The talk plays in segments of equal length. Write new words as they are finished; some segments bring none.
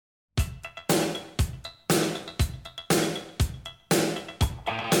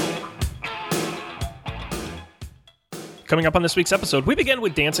Coming up on this week's episode, we begin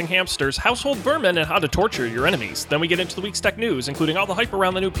with dancing hamsters, household vermin, and how to torture your enemies. Then we get into the week's tech news, including all the hype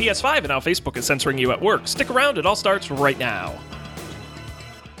around the new PS5 and how Facebook is censoring you at work. Stick around, it all starts right now.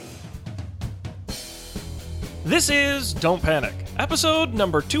 This is Don't Panic, episode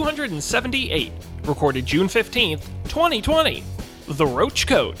number 278, recorded June 15th, 2020. The Roach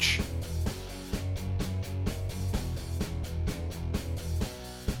Coach.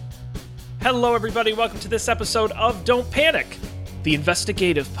 Hello, everybody. Welcome to this episode of Don't Panic, the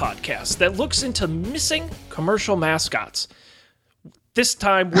investigative podcast that looks into missing commercial mascots. This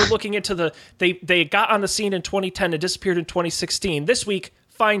time, we're looking into they got on the scene in 2010 and disappeared in 2016. This week,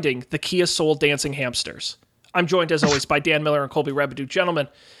 finding the Kia Soul dancing hamsters. I'm joined, as always, by Dan Miller and Colby Rebidoux. Gentlemen,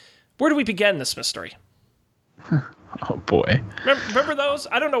 where do we begin this mystery? Oh, boy. Remember those?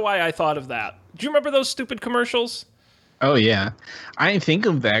 I don't know why I thought of that. Do you remember those stupid commercials? Oh, yeah. I think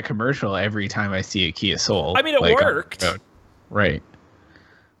of that commercial every time I see a Kia Soul. I mean, it worked. Right.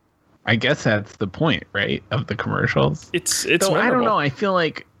 I guess that's the point, right, of the commercials. It's Though, memorable. I don't know. I feel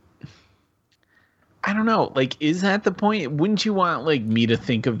like... I don't know. Like, is that the point? Wouldn't you want, like, me to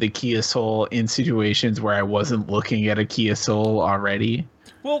think of the Kia Soul in situations where I wasn't looking at a Kia Soul already?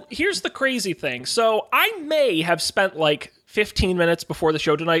 Well, here's the crazy thing. So I may have spent, like, 15 minutes before the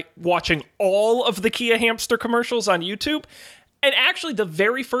show tonight watching all of the Kia hamster commercials on YouTube. And actually, the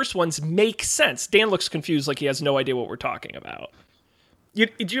very first ones make sense. Dan looks confused, like he has no idea what we're talking about. Do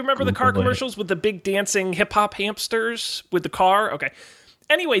you remember the car commercials with the big dancing hip-hop hamsters with the car? Okay.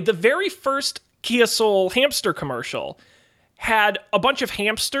 Anyway, the very first Kia Soul hamster commercial had a bunch of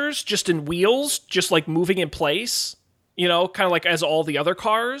hamsters just in wheels, just like moving in place, you know, kind of like as all the other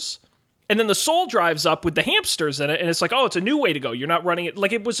cars. And then the Soul drives up with the hamsters in it, and it's like, oh, it's a new way to go. You're not running it.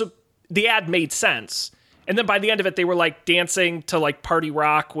 Like, the ad made sense. And then by the end of it, they were, like, dancing to, like, party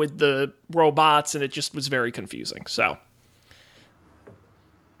rock with the robots, and it just was very confusing. So.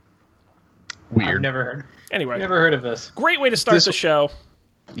 Weird. I've never heard of this. Great way to start the show.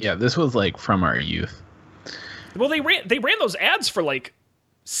 Yeah, this was, like, from our youth. Well, they ran those ads for, like,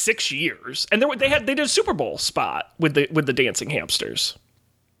 6 years. And they did a Super Bowl spot with the dancing hamsters.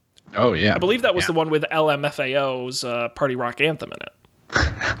 Oh, yeah. I believe that was the one with LMFAO's Party Rock Anthem in it.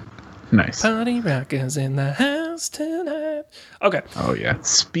 Nice. Party Rock is in the house tonight. Okay. Oh, yeah.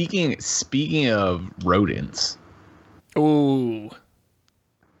 Speaking of rodents. Ooh.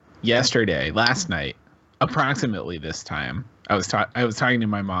 Last night, approximately this time, I was talking to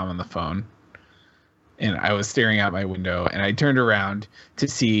my mom on the phone, and I was staring out my window, and I turned around to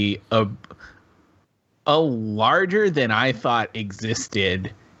see a larger than I thought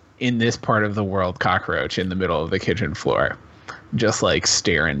existed in this part of the world cockroach in the middle of the kitchen floor, just like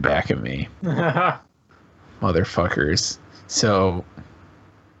staring back at me. Motherfuckers. So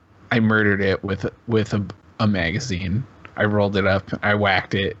I murdered it with a magazine. I rolled it up, I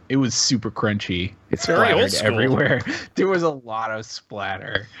whacked it. It was super crunchy. It splattered everywhere. There was a lot of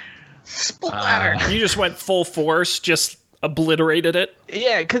splatter. You just went full force, just obliterated it.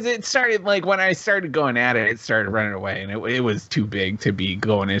 Yeah, because it started, like, when I started going at it, it started running away, and it was too big to be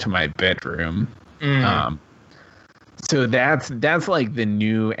going into my bedroom. So that's like the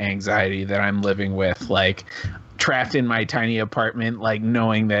new anxiety that I'm living with, like, trapped in my tiny apartment, like,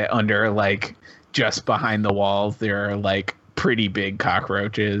 knowing that under, like, just behind the walls there are, like, pretty big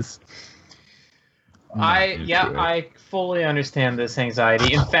cockroaches. I fully understand this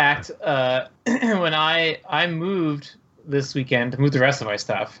anxiety. In fact, when I moved this weekend to move the rest of my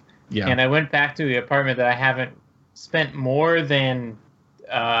stuff, and I went back to the apartment that I haven't spent more than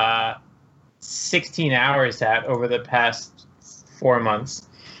 16 hours at over the past 4 months,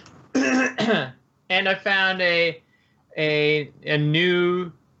 and I found a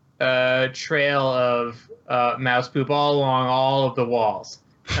new trail of mouse poop all along all of the walls.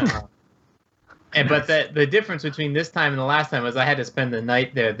 But the difference between this time and the last time was I had to spend the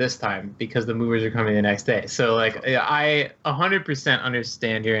night there this time because the movers are coming the next day. So, like, I 100%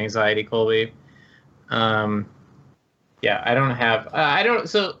 understand your anxiety, Colby. So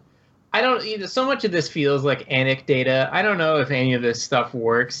much of this feels like anecdata. I don't know if any of this stuff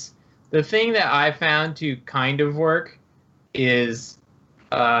works. The thing that I found to kind of work is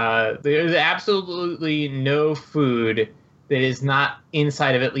there's absolutely no food that is not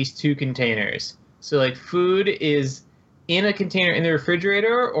inside of at least 2 containers. So, like, food is in a container in the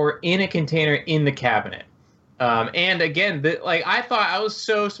refrigerator or in a container in the cabinet. And again, I was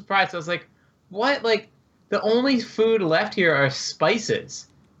so surprised. I was like, what? Like, the only food left here are spices.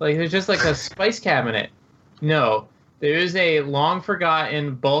 Like, there's just, like, a spice cabinet. No, there is a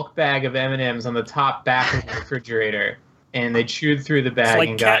long-forgotten bulk bag of M&Ms on the top back of the refrigerator. And they chewed through the bag it's like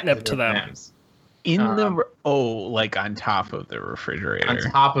and catnip got to them. M&Ms. In Oh, like on top of the refrigerator. On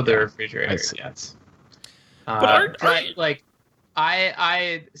top of the I refrigerator, see. yes. But like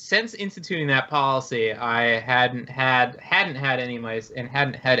I since instituting that policy, I hadn't had any mice and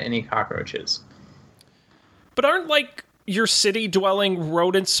hadn't had any cockroaches. But aren't like your city dwelling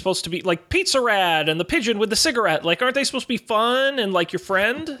rodents supposed to be like Pizza Rat and the pigeon with the cigarette? Like, aren't they supposed to be fun and like your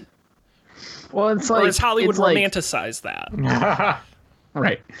friend? Well, it's like Or has Hollywood it's like- romanticized that?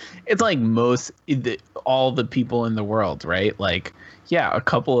 Right. It's like all the people in the world, right? Like, yeah, a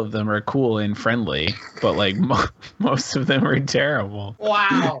couple of them are cool and friendly, but like most of them are terrible.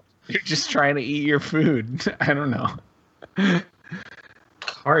 Wow. They're just trying to eat your food. I don't know.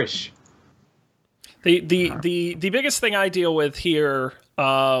 Harsh. The biggest thing I deal with here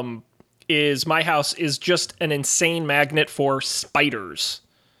is my house is just an insane magnet for spiders.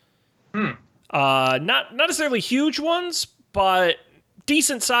 Not necessarily huge ones, but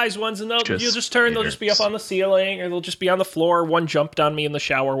decent sized ones, and you'll just turn. They'll just be up on the ceiling, or they'll just be on the floor. One jumped on me in the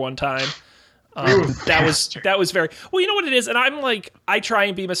shower one time. That was very well. You know what it is, and I try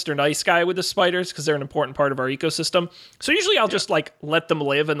and be Mr. Nice Guy with the spiders because they're an important part of our ecosystem. So usually I'll just like let them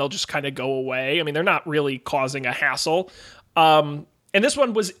live, and they'll just kind of go away. I mean, they're not really causing a hassle. And this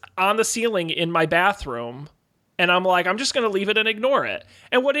one was on the ceiling in my bathroom. And I'm like, I'm just going to leave it and ignore it.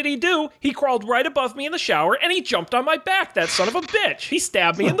 And what did he do? He crawled right above me in the shower, and he jumped on my back, that son of a bitch. He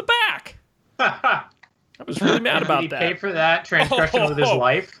stabbed me in the back. I was really mad about Did he that. pay for that transgression with his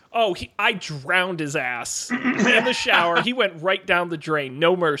life? Oh, I drowned his ass in the shower. He went right down the drain.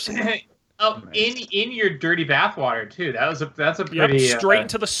 No mercy. Oh, in your dirty bathwater, too. That's a pretty... straight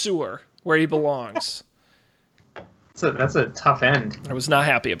into the sewer, where he belongs. That's a tough end. I was not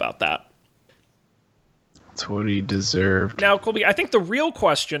happy about that. That's what he deserved. Now, Colby, I think the real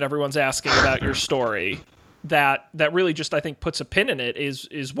question everyone's asking about your story that really just, I think, puts a pin in it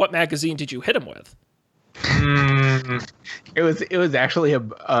is what magazine did you hit him with? It was actually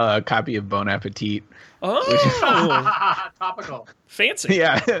a copy of Bon Appetit. Oh, Topical. fancy.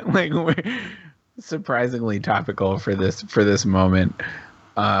 Yeah, like we're surprisingly topical for this moment.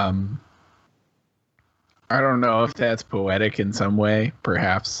 I don't know if that's poetic in some way,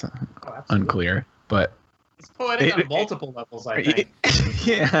 perhaps unclear, but It's poetic on multiple levels, I think.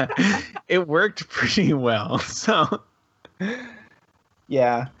 yeah, it worked pretty well. So,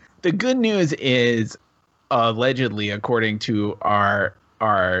 yeah, the good news is, allegedly, according to our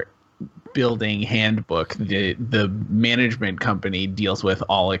building handbook, the management company deals with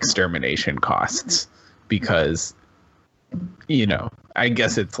all extermination costs because, you know, I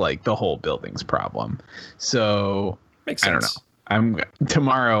guess it's like the whole building's problem. So Makes sense. I don't know.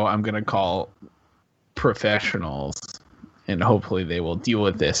 Tomorrow I'm gonna call professionals, and hopefully they will deal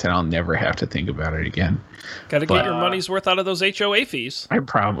with this, and I'll never have to think about it again. Got to get your money's worth out of those HOA fees. I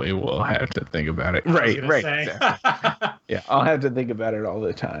probably will have to think about it. I was Right. gonna say. Exactly. Yeah, I'll have to think about it all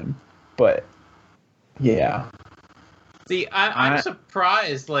the time. But yeah. See, I'm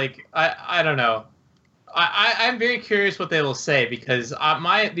surprised. Like, I don't know. I'm very curious what they will say because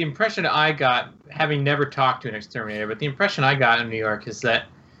the impression I got, having never talked to an exterminator, but the impression I got in New York is that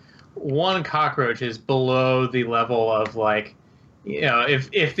one cockroach is below the level of, like, you know,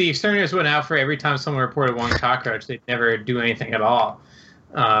 if the exterminators went out for every time someone reported one cockroach, they'd never do anything at all.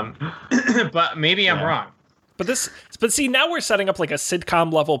 But maybe I'm wrong. But see, now we're setting up like a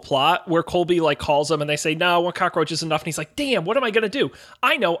sitcom level plot where Colby like calls them and they say, no, one cockroach is enough. And he's like, damn, what am I going to do?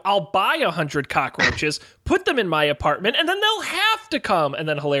 I know, I'll buy 100 cockroaches, put them in my apartment, and then they'll have to come. And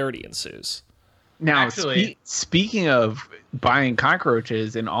then hilarity ensues. Now, Actually, speaking of buying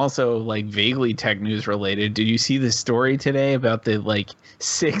cockroaches and also like vaguely tech news related, did you see the story today about the like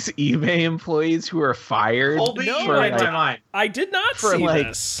 6 eBay employees who were fired? Colby, No, you read like, my mind. I did not For, see like,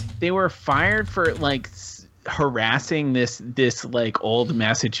 this. They were fired for like harassing this like old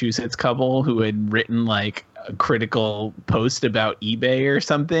Massachusetts couple who had written like a critical post about eBay or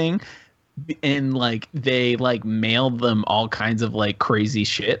something. And like they like mailed them all kinds of like crazy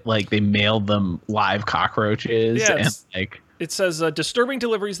shit. Like they mailed them live cockroaches. Yeah, and like It says disturbing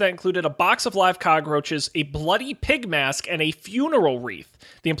deliveries that included a box of live cockroaches, a bloody pig mask, and a funeral wreath.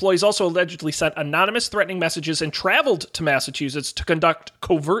 The employees also allegedly sent anonymous threatening messages and traveled to Massachusetts to conduct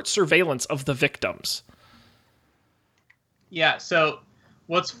covert surveillance of the victims. Yeah, so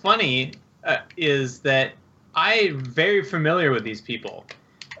what's funny is that I'm very familiar with these people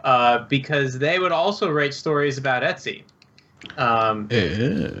because they would also write stories about Etsy.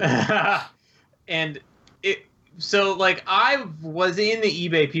 And so like I was in the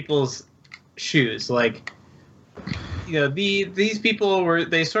eBay people's shoes. Like, you know, these people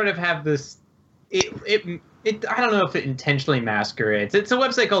they sort of have this I don't know if it intentionally masquerades. It's a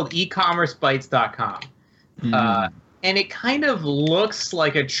website called ecommercebytes.com. And it kind of looks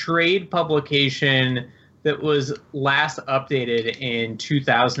like a trade publication that was last updated in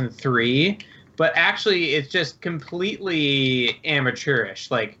 2003, but actually it's just completely amateurish.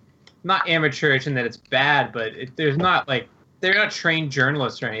 Like, not amateurish in that it's bad, but they're not trained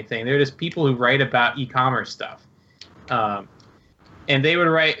journalists or anything. They're just people who write about e-commerce stuff. And they would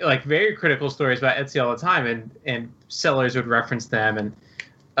write like very critical stories about Etsy all the time, and sellers would reference them. And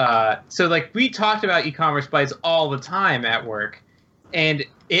so like we talked about e-commerce bites all the time at work, and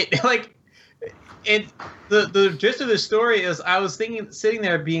the gist of the story is I was sitting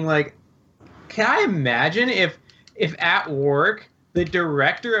there being like, can I imagine if at work the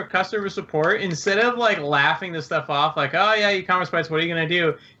director of customer support, instead of like laughing this stuff off like, oh yeah, e-commerce bites, what are you gonna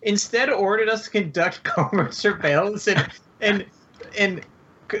do, instead ordered us to conduct commerce surveillance and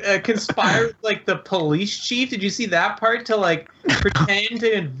conspire with, like, the police chief. Did you see that part? To like pretend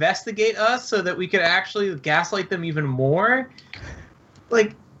to investigate us so that we could actually gaslight them even more.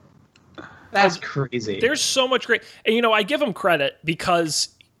 Like, that's crazy. There's so much great, and I give them credit because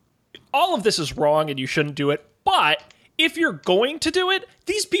all of this is wrong and you shouldn't do it. But if you're going to do it,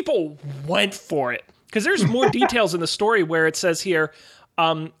 these people went for it. Because there's more details in the story where it says here,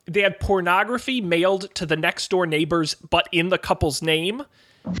 they had pornography mailed to the next door neighbors, but in the couple's name.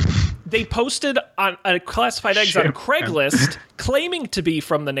 They posted on classified eggs on Craigslist, claiming to be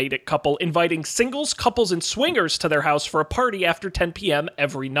from the Natick couple, inviting singles, couples, and swingers to their house for a party after 10 p.m.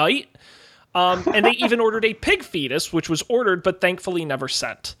 every night. And they even ordered a pig fetus, which was ordered, but thankfully never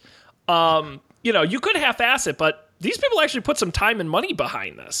sent. You could half-ass it, but these people actually put some time and money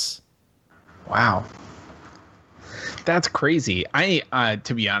behind this. Wow. That's crazy. I,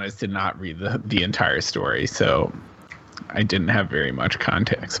 to be honest, did not read the entire story, so I didn't have very much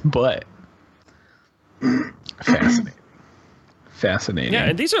context, but fascinating. Yeah,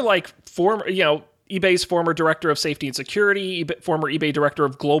 and these are like former, eBay's former director of safety and security, former eBay director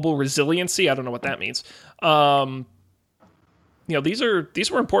of global resiliency. I don't know what that means. These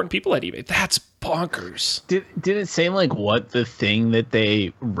were important people at eBay. That's bonkers. Did it say like what the thing that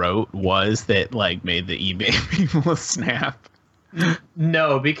they wrote was that like made the eBay people snap?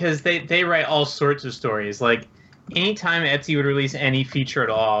 No, because they write all sorts of stories. Like, anytime Etsy would release any feature at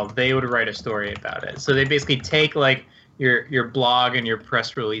all, they would write a story about it. So they basically take like your blog and your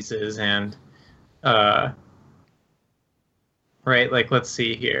press releases and right, like, let's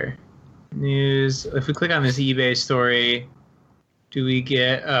see here. News. If we click on this eBay story, do we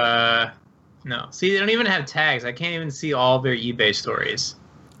get no. See, they don't even have tags. I can't even see all their eBay stories.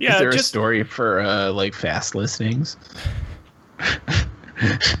 Yeah, is there a story for like fast listings?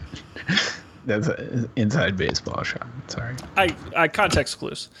 That's an inside baseball shot. Sorry. I context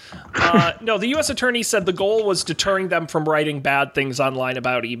clues. No, the U.S. attorney said the goal was deterring them from writing bad things online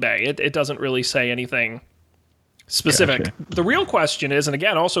about eBay. It doesn't really say anything specific. Gotcha. The real question is, and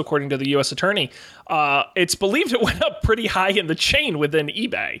again, also according to the U.S. attorney, it's believed it went up pretty high in the chain within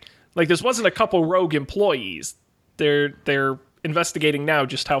eBay. Like, this wasn't a couple rogue employees. They're investigating now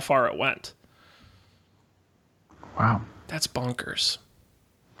just how far it went. Wow. That's bonkers.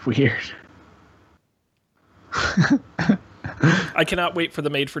 Weird. I cannot wait for the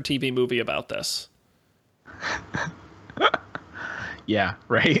made-for-TV movie about this. Yeah,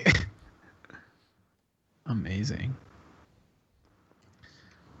 right? Amazing.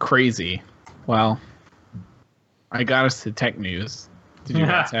 Crazy. Well, I got us to tech news. Did you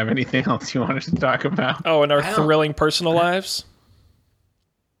guys have anything else you wanted to talk about? Oh, and our thrilling personal lives?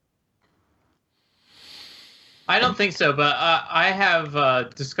 I don't think so, but I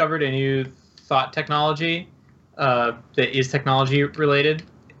have discovered a new thought technology that is technology related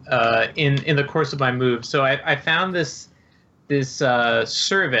in the course of my move. So I found this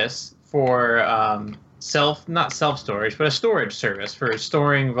service for not self storage, but a storage service for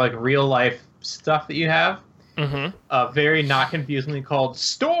storing like real life stuff that you have. Mm-hmm. Very not confusingly called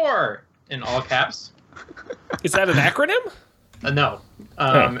Store in all caps. Is that an acronym? No,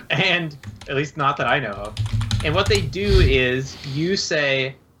 and at least not that I know of. And what they do is you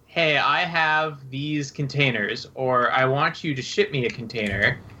say, hey, I have these containers, or I want you to ship me a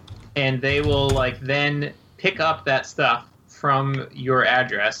container, and they will like then pick up that stuff from your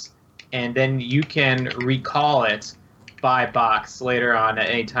address, and then you can recall it by box later on at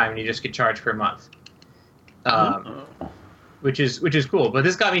any time, and you just get charged per month. Which is cool. But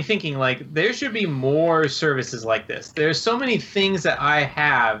this got me thinking, like, there should be more services like this. There's so many things that I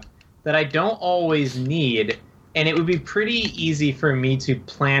have that I don't always need, and it would be pretty easy for me to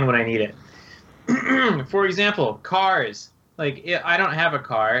plan when I need it. For example, cars. Like, I don't have a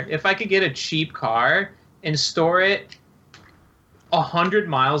car. If I could get a cheap car and store it 100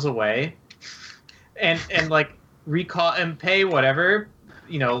 miles away, and like recall and pay whatever,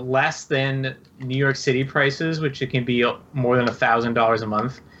 less than New York City prices, which it can be more than $1,000 a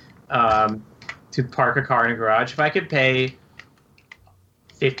month to park a car in a garage. If I could pay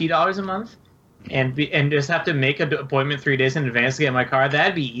 $50 a month and just have to make an appointment 3 days in advance to get my car,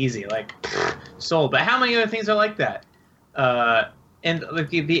 that'd be easy. Like, sold. But how many other things are like that? And like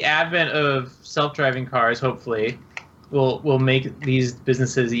the advent of self-driving cars, hopefully, will make these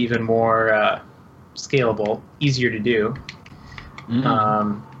businesses even more scalable, easier to do.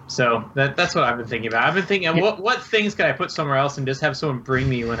 So that's what I've been thinking about. I've been thinking, what things can I put somewhere else and just have someone bring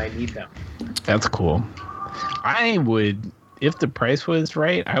me when I need them? That's cool. I would, if the price was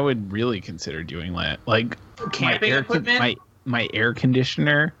right, I would really consider doing that. Like camping equipment, my air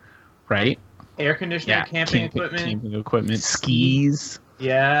conditioner, right? Air conditioner, camping equipment, skis.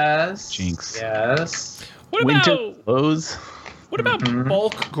 Yes. Jinx. Yes. Winter clothes. What about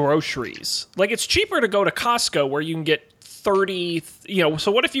bulk groceries? Like, it's cheaper to go to Costco where you can get 30,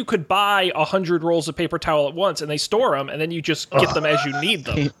 so what if you could buy 100 rolls of paper towel at once and they store them and then you just get them as you need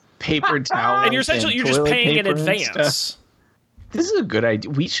them? Paper towel. And you're just paying in advance. This is a good idea.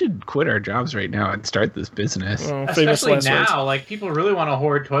 We should quit our jobs right now and start this business. Especially now, like people really want to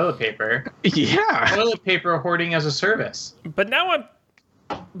hoard toilet paper. Yeah. Toilet paper hoarding as a service. But now I'm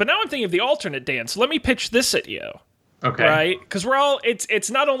thinking of the alternate, Dan. So let me pitch this at you. Okay. Right? Because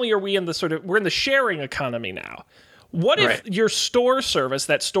it's not only are we in we're in the sharing economy now. What if your store service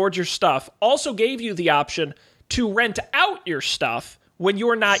that stored your stuff also gave you the option to rent out your stuff when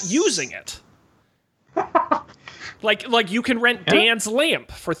you're not using it? Like you can rent Dan's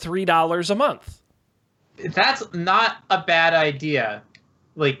lamp for $3 a month. That's not a bad idea.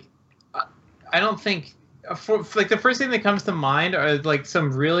 Like, I don't think like the first thing that comes to mind are like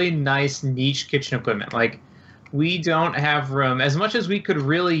some really nice niche kitchen equipment. Like, we don't have room as much as we could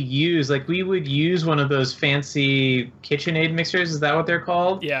really use. Like, we would use one of those fancy KitchenAid mixers. Is that what they're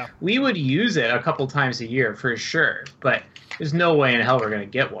called? Yeah. We would use it a couple times a year for sure, but there's no way in hell we're going to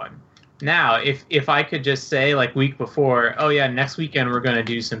get one. Now, if I could just say, like, week before, oh yeah, next weekend we're going to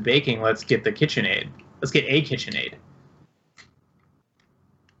do some baking, let's get the KitchenAid. Let's get a KitchenAid.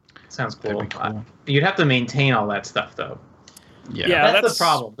 Sounds cool. You'd have to maintain all that stuff, though. Yeah, that's the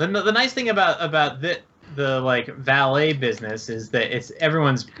problem. The nice thing about the like valet business is that it's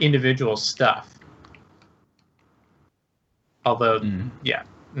everyone's individual stuff. Although,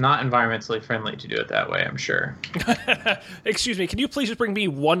 not environmentally friendly to do it that way, I'm sure. Excuse me, can you please just bring me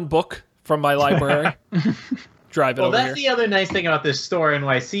one book from my library? Drive it over here. Well, that's the other nice thing about this Store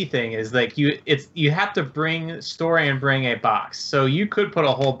NYC thing is like you have to bring a box. So you could put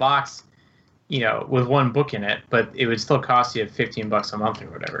a whole box, with one book in it, but it would still cost you $15 a month or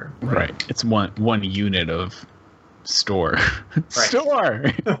whatever. Right. It's one unit of store.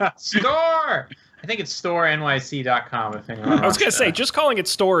 Right. Store. I think it's storenyc.com. If anyone I was going to say, just calling it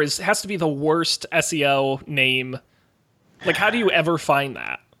store has to be the worst SEO name. Like, how do you ever find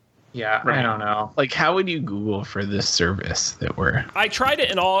that? Yeah, right. I don't know. Like, how would you Google for this service that we're... I tried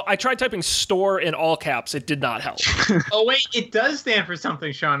typing store in all caps. It did not help. Oh, wait, it does stand for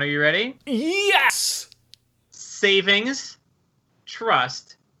something, Sean. Are you ready? Yes! Savings,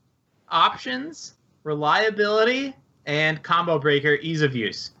 trust, options, reliability, and combo breaker, ease of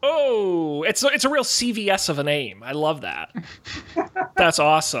use. Oh, it's a real CVS of a name. I love that. That's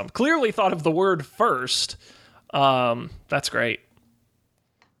awesome. Clearly thought of the word first. That's great.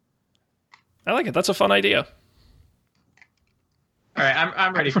 I like it. That's a fun idea. All right,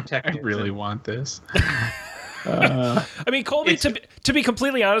 I'm ready for tech. I really want this. I mean, Colby, to be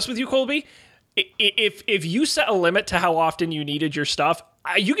completely honest with you, Colby, if you set a limit to how often you needed your stuff,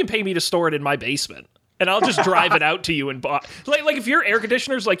 you can pay me to store it in my basement. And I'll just drive it out to you and like if your air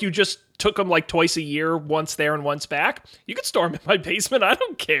conditioners, like you just took them like twice a year, once there and once back, you can store them in my basement. I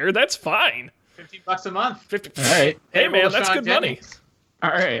don't care. That's fine. $15 a month. All right. Hey man, that's good money. All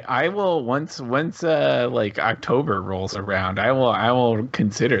right, I will once like October rolls around, I will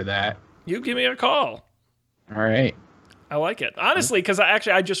consider that. You give me a call. All right. I like it. Honestly, because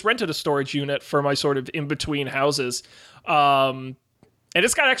I just rented a storage unit for my sort of in-between houses. And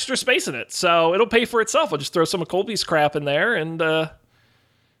it's got extra space in it, so it'll pay for itself. I'll just throw some of Colby's crap in there, and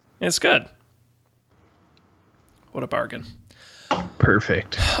it's good. What a bargain.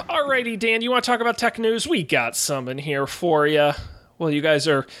 Perfect. Alrighty, Dan, you want to talk about tech news? We got some in here for you. Well, you guys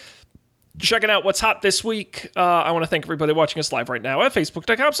are checking out what's hot this week. I want to thank everybody watching us live right now at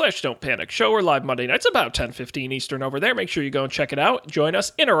facebook.com/Don't Panic Show. We're live Monday nights about 10:15 Eastern over there. Make sure you go and check it out. Join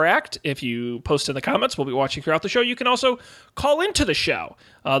us, interact. If you post in the comments, we'll be watching throughout the show. You can also call into the show.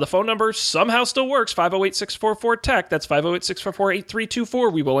 The phone number somehow still works, 508-644-TECH. That's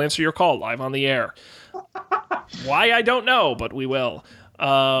 508-644-8324. We will answer your call live on the air. Why, I don't know, but we will.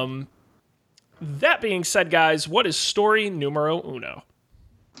 That being said, guys, what is story numero uno?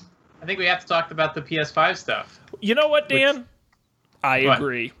 I think we have to talk about the PS5 stuff. You know what, Dan? I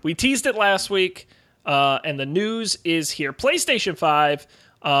agree. We teased it last week, and the news is here. PlayStation 5,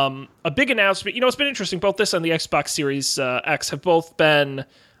 a big announcement. You know, it's been interesting. Both this and the Xbox Series X have both been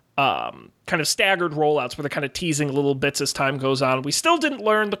kind of staggered rollouts where they're kind of teasing little bits as time goes on. We still didn't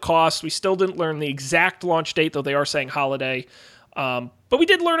learn the cost. We still didn't learn the exact launch date, though they are saying holiday. But we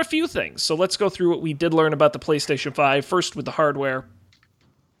did learn a few things. So let's go through what we did learn about the PlayStation 5. First with the hardware.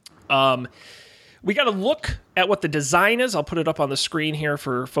 We got to look at what the design is. I'll put it up on the screen here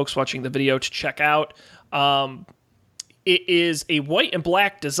for folks watching the video to check out. It is a white and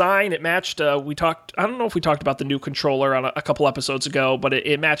black design. It matched, I don't know if we talked about the new controller on a couple episodes ago, but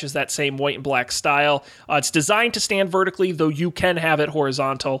it matches that same white and black style. It's designed to stand vertically, though you can have it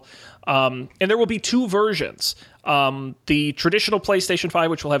horizontal. And there will be two versions. The traditional PlayStation 5,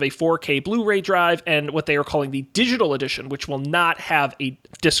 which will have a 4K Blu-ray drive, and what they are calling the digital edition, which will not have a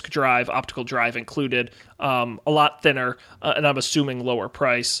disc drive, optical drive included, a lot thinner, and I'm assuming lower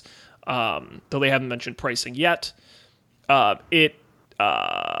price, though they haven't mentioned pricing yet. It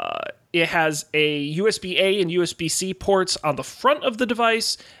has a USB-A and USB-C ports on the front of the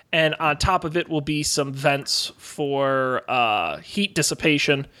device, and on top of it will be some vents for heat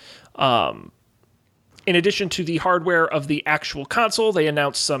dissipation. In addition to the hardware of the actual console, they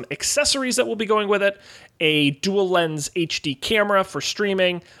announced some accessories that will be going with it. A dual-lens HD camera for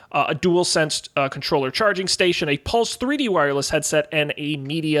streaming, a DualSense controller charging station, a Pulse 3D wireless headset, and a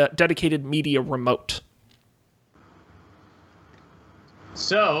dedicated media remote.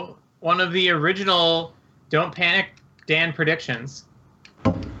 So, one of the original Don't Panic Dan predictions,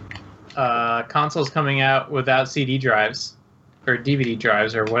 consoles coming out without CD drives, or DVD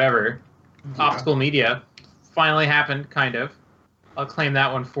drives, or whatever, optical media, finally happened, kind of. I'll claim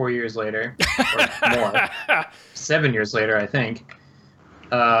that one 4 years later, or more. 7 years later, I think.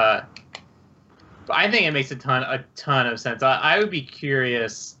 But I think it makes a ton of sense. I would be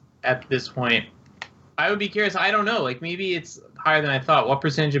curious at this point. I don't know, like maybe it's higher than I thought. What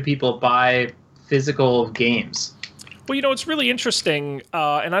percentage of people buy physical games? Well, you know, it's really interesting,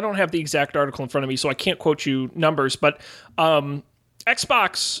 and I don't have the exact article in front of me, so I can't quote you numbers, but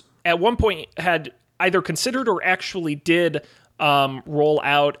Xbox at one point had either considered or actually did roll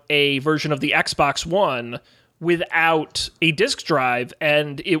out a version of the Xbox One without a disc drive,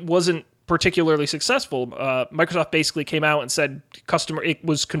 and it wasn't particularly successful. Microsoft basically came out and said it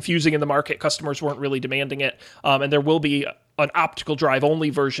was confusing in the market. Customers weren't really demanding it, and there will be an optical drive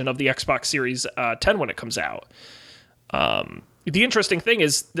only version of the Xbox Series 10 when it comes out. The interesting thing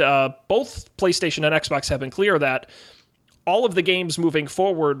is both PlayStation and Xbox have been clear that all of the games moving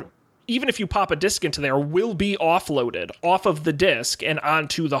forward, even if you pop a disc into there, will be offloaded off of the disc and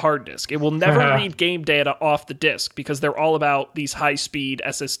onto the hard disk. It will never read game data off the disc because they're all about these high-speed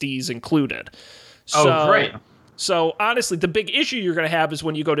SSDs included. Great. So honestly, the big issue you're going to have is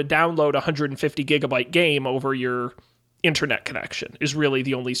when you go to download a 150 gigabyte game over your internet connection is really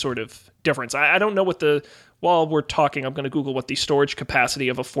the only sort of difference. I don't know what while we're talking, I'm going to Google what the storage capacity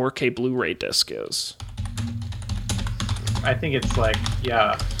of a 4K Blu-ray disc is. I think it's like,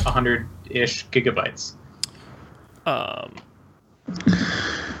 100-ish gigabytes. But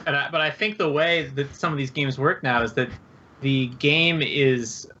I think the way that some of these games work now is that the game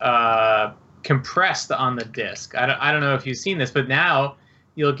is compressed on the disc. I don't know if you've seen this, but now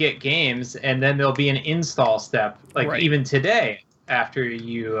you'll get games and then there'll be an install step, even today after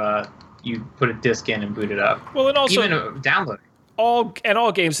you put a disc in and boot it up. Well, and also even download.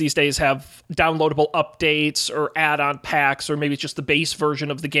 All games these days have downloadable updates or add-on packs, or maybe it's just the base version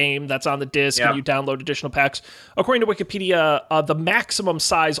of the game that's on the disc and you download additional packs. According to Wikipedia, the maximum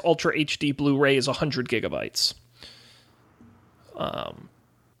size Ultra HD Blu-ray is 100 gigabytes.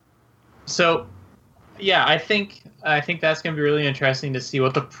 So, yeah, I think that's going to be really interesting to see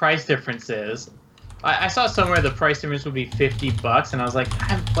what the price difference is. I saw somewhere the price difference would be $50, and I was like,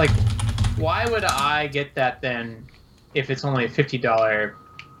 why would I get that then? If it's only a $50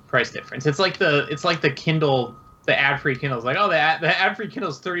 price difference, it's like the Kindle, the ad-free Kindle is like, the ad-free Kindle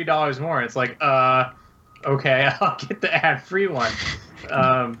is $30 more. It's like, okay, I'll get the ad-free one.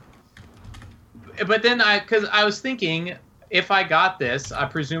 But then because I was thinking, if I got this,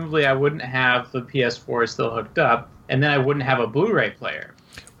 presumably I wouldn't have the PS4 still hooked up, and then I wouldn't have a Blu-ray player.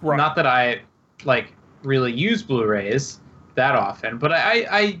 Right. Not that I really use Blu-rays that often, but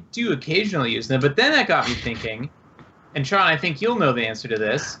I do occasionally use them. But then that got me thinking, and Sean, I think you'll know the answer to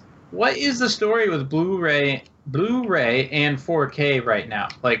this. What is the story with Blu-ray and 4K right now?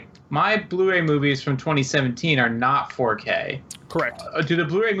 Like, my Blu-ray movies from 2017 are not 4K. Correct. Do the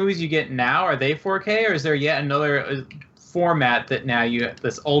Blu-ray movies you get now, are they 4K, or is there yet another format that now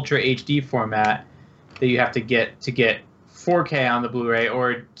this Ultra HD format that you have to get 4K on the Blu-ray,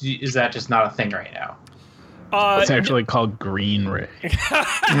 or is that just not a thing right now? It's actually called Green Ray.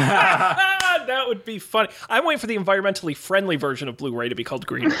 That would be funny. I'm waiting for the environmentally friendly version of Blu-ray to be called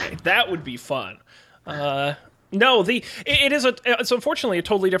Green Ray. That would be fun. No, it's unfortunately a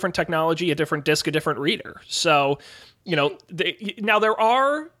totally different technology, a different disc, a different reader. So, now there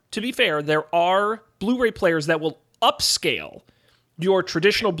are, to be fair, there are Blu-ray players that will upscale your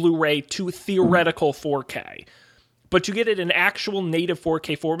traditional Blu-ray to theoretical 4K. But to get it in actual native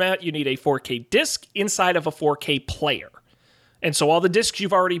 4K format, you need a 4K disc inside of a 4K player. And so all the discs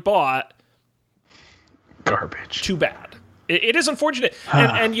you've already bought, garbage. Too bad. It is unfortunate.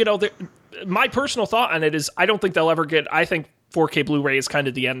 And my personal thought on it is I don't think they'll ever get... I think 4K Blu-ray is kind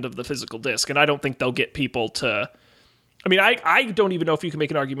of the end of the physical disc, and I don't think they'll get people to... I mean, I don't even know if you can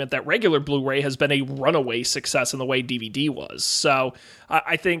make an argument that regular Blu-ray has been a runaway success in the way DVD was. So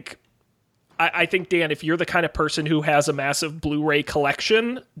I think, Dan, if you're the kind of person who has a massive Blu-ray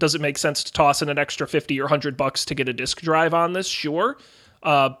collection, does it make sense to toss in an extra $50 or $100 to get a disc drive on this? Sure.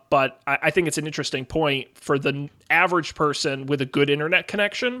 But I think it's an interesting point for the average person with a good internet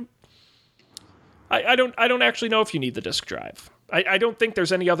connection. I don't actually know if you need the disc drive. I don't think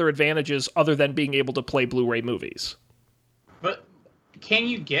there's any other advantages other than being able to play Blu-ray movies. But can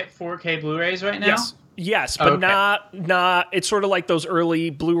you get 4K Blu-rays right now? Yes, but not. It's sort of like those early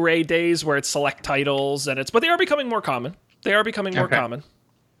Blu-ray days where it's select titles but they are becoming more common. More common.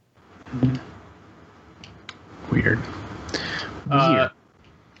 Weird.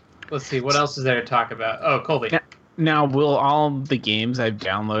 Let's see, what else is there to talk about? Oh, Colby. Now, will all the games I've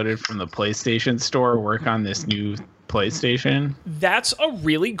downloaded from the PlayStation Store work on this new PlayStation? That's a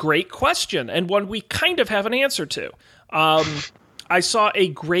really great question, and one we kind of have an answer to. I saw a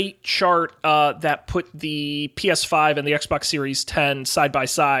great chart that put the PS5 and the Xbox Series 10 side by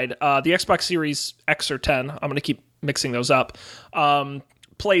side. The Xbox Series X or 10, I'm going to keep mixing those up,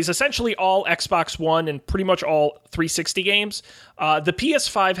 plays essentially all Xbox One and pretty much all 360 games. The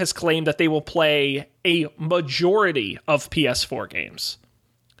PS5 has claimed that they will play a majority of PS4 games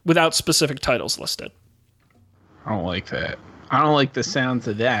without specific titles listed. I don't like that. I don't like the sounds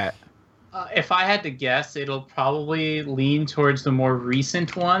of that. If I had to guess, it'll probably lean towards the more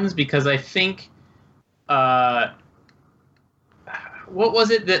recent ones, because I think... what was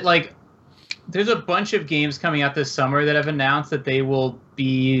it that, there's a bunch of games coming out this summer that have announced that they will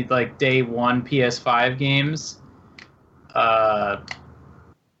be, day one PS5 games. And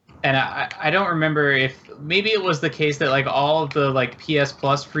I don't remember if... Maybe it was the case that, all of the, PS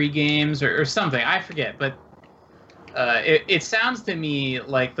Plus free games or something. I forget, but... It sounds to me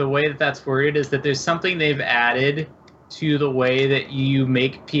like the way that that's worded is that there's something they've added to the way that you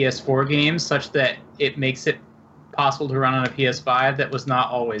make PS4 games such that it makes it possible to run on a PS5 that was not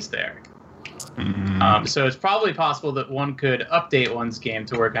always there. Mm-hmm. So it's probably possible that one could update one's game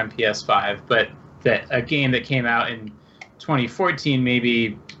to work on PS5, but that a game that came out in 2014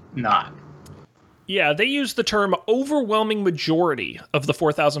 maybe not. Yeah, they use the term overwhelming majority of the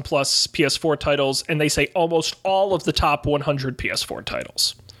 4,000 plus PS4 titles, and they say almost all of the top 100 PS4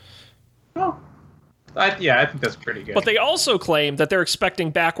 titles. Oh, I think that's pretty good. But they also claim that they're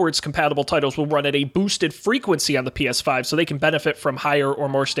expecting backwards compatible titles will run at a boosted frequency on the PS5 so they can benefit from higher or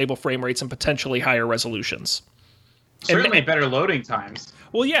more stable frame rates and potentially higher resolutions. Certainly better loading times.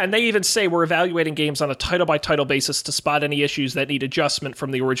 Well, yeah, and they even say we're evaluating games on a title-by-title basis to spot any issues that need adjustment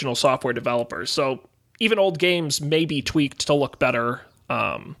from the original software developers. So even old games may be tweaked to look better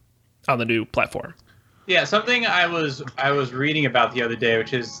on the new platform. Yeah, something I was reading about the other day,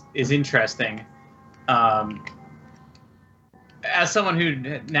 which is interesting. As someone who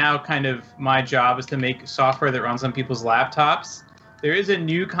now kind of my job is to make software that runs on people's laptops, there is a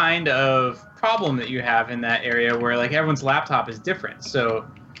new kind of problem that you have in that area where everyone's laptop is different. So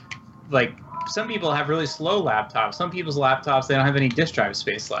some people have really slow laptops. Some people's laptops, they don't have any disk drive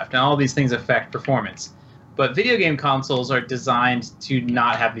space left. And all these things affect performance. But video game consoles are designed to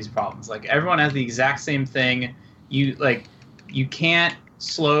not have these problems. Everyone has the exact same thing. You can't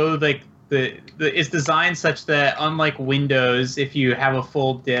slow it's designed such that, unlike Windows, if you have a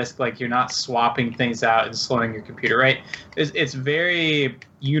full disk, like, you're not swapping things out and slowing your computer, right? It's very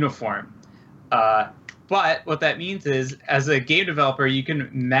uniform. But what that means is, as a game developer, you can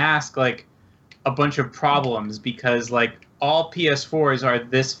mask like a bunch of problems because like all PS4s are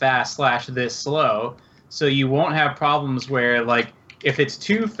this fast / this slow, so you won't have problems where like if it's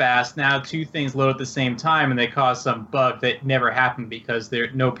too fast, now two things load at the same time and they cause some bug that never happened because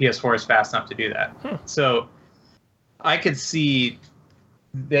no PS4 is fast enough to do that. So I could see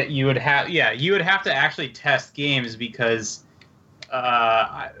that you would have to actually test games because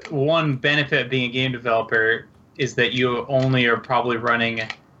one benefit of being a game developer is that you only are probably running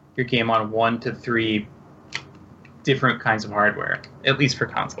your game on 1 to 3 different kinds of hardware, at least for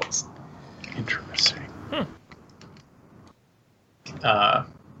consoles. Interesting.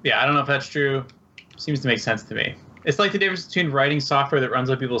 Yeah, I don't know if that's true. Seems to make sense to me. It's like the difference between writing software that runs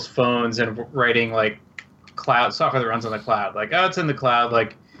on people's phones and writing like cloud software that runs on the cloud. Like, oh, it's in the cloud.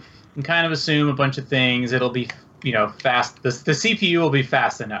 Like, you can kind of assume a bunch of things. It'll be, fast. The CPU will be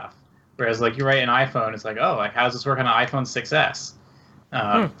fast enough. Whereas, like, you write an iPhone, it's like, oh, like, how does this work on an iPhone 6S?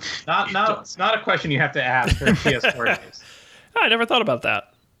 It's not a question you have to ask for PS4 games. I never thought about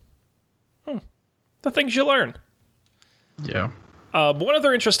that. The things you learn. Yeah. One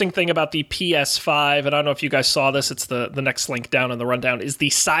other interesting thing about the PS5, and I don't know if you guys saw this, it's the next link down in the rundown, is the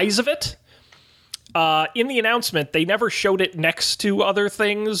size of it. In the announcement, they never showed it next to other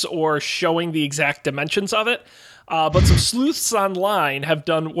things or showing the exact dimensions of it. But some sleuths online have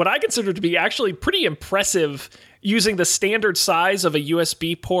done what I consider to be actually pretty impressive. Using the standard size of a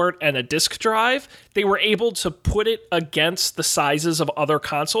USB port and a disk drive, they were able to put it against the sizes of other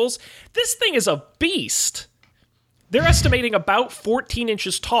consoles. This thing is a beast. They're estimating about 14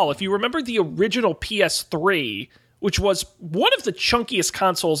 inches tall. If you remember the original PS3, which was one of the chunkiest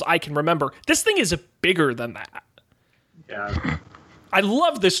consoles I can remember, this thing is bigger than that. Yeah. I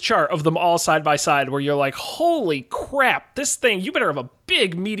love this chart of them all side by side where you're like, holy crap, this thing, you better have a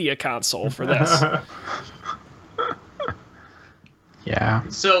big media console for this. Yeah.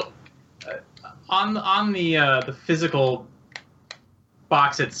 So, on the physical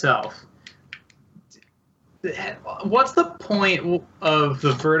box itself, what's the point of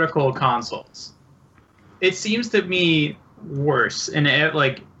the vertical consoles? It seems to me worse, and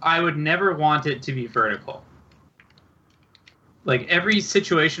I would never want it to be vertical. Like, every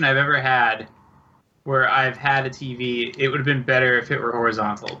situation I've ever had where I've had a TV, it would have been better if it were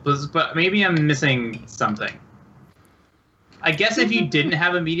horizontal. But maybe I'm missing something. I guess if you didn't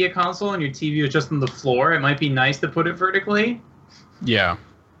have a media console and your TV was just on the floor, it might be nice to put it vertically. Yeah.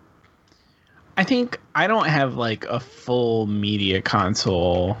 I think I don't have like a full media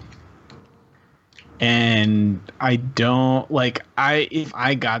console, and I don't if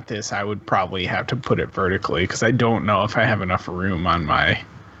I got this, I would probably have to put it vertically because I don't know if I have enough room on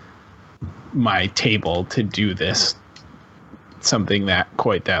my table to do this something that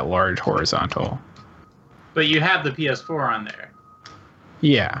quite that large horizontal. But you have the PS4 on there.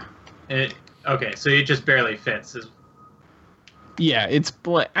 Yeah. Okay, so it just barely fits. Yeah,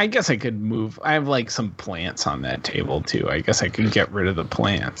 I guess I could move. I have like some plants on that table too. I guess I could get rid of the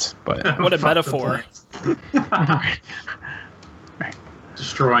plants, but what a metaphor. Right.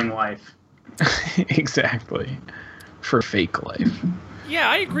 Destroying life. Exactly. For fake life. Yeah,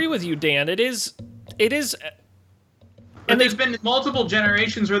 I agree with you, Dan. It is and there's been multiple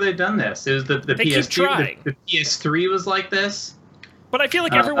generations where they've done this. It was the PS2, the PS3 was like this. But I feel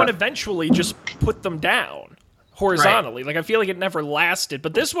like everyone eventually just put them down horizontally. Right. Like, I feel like it never lasted.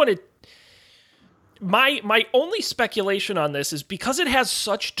 But this one, my only speculation on this is because it has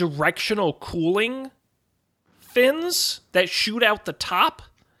such directional cooling fins that shoot out the top,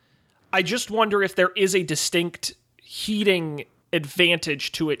 I just wonder if there is a distinct heating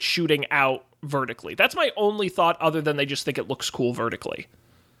advantage to it shooting out vertically. That's my only thought, other than they just think it looks cool vertically.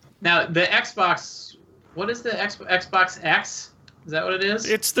 Now, the Xbox, what is the Xbox X? Is that what it is?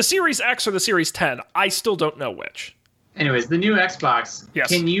 It's the Series X or the Series 10. I still don't know which. Anyways, the new Xbox, yes.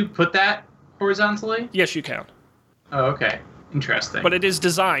 Can you put that horizontally? Yes, you can. Oh, okay. Interesting. But it is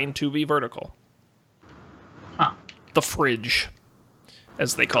designed to be vertical. Huh. The fridge,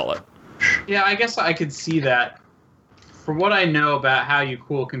 as they call it. Yeah, I guess I could see that. For what I know about how you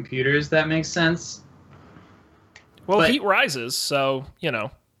cool computers, that makes sense. Well, heat rises, so,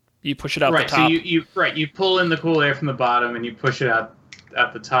 you push it out the top. So you pull in the cool air from the bottom and you push it out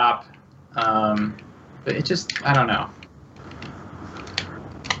at the top. But it just, I don't know.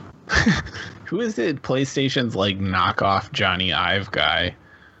 Who is it? PlayStation's knockoff Johnny Ive guy.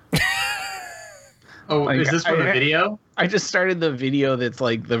 Oh, is this from the video? I just started the video that's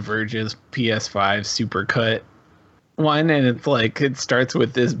like the Verge's PS5 supercut one, and it's like it starts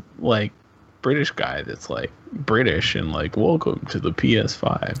with this like British guy that's like British and like welcome to the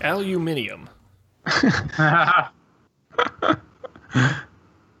PS5. Aluminium.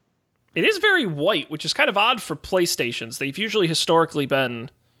 It is very white, which is kind of odd for PlayStations. They've usually historically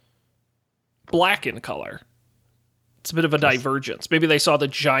been black in color. It's a bit of a divergence. Maybe they saw the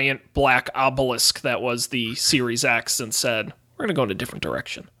giant black obelisk that was the Series X and said, we're going to go in a different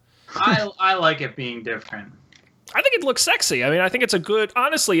direction. I like it being different. I think it looks sexy. I mean, I think it's a good,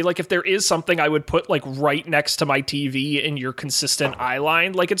 honestly, like if there is something I would put like right next to my TV in your consistent eye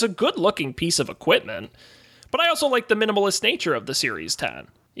line, like it's a good looking piece of equipment. But I also like the minimalist nature of the Series 10,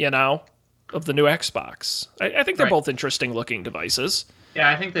 you know, of the new Xbox. I think they're both interesting looking devices. Yeah,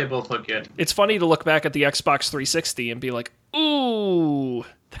 I think they both look good. It's funny to look back at the Xbox 360 and be like, ooh,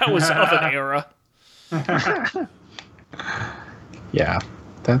 that was of an era. Yeah,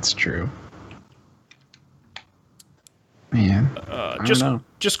 that's true. Man, I don't know.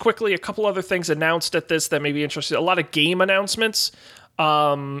 Just quickly, a couple other things announced at this that may be interesting. A lot of game announcements.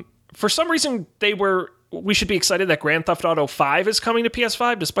 For some reason, we should be excited that Grand Theft Auto 5 is coming to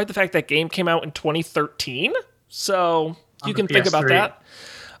PS5, despite the fact that game came out in 2013. So you can think about that.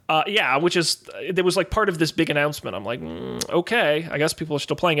 Yeah, which is, it was like part of this big announcement. I'm like, okay, I guess people are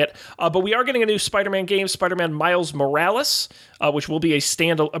still playing it. But we are getting a new Spider-Man game, Spider-Man Miles Morales, which will be a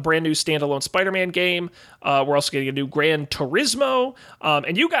brand new standalone Spider-Man game. We're also getting a new Gran Turismo.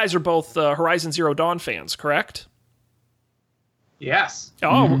 And you guys are both Horizon Zero Dawn fans, correct? Yes.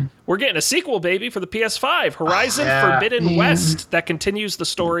 Oh, we're getting a sequel, baby, for the PS5. Horizon Forbidden West, that continues the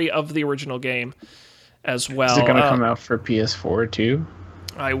story of the original game as well. Is it going to come out for PS4 too?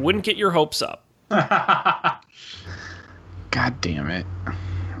 I wouldn't get your hopes up. God damn it.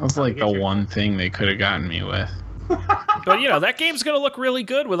 That was like the one thing they could have gotten me with. But, you know, that game's going to look really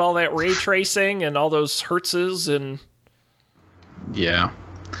good with all that ray tracing and all those hertzes and... Yeah.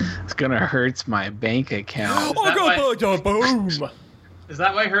 It's going to hurt my bank account. Boom! Is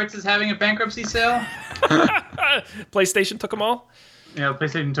that why Hertz is having a bankruptcy sale? PlayStation took them all? Yeah,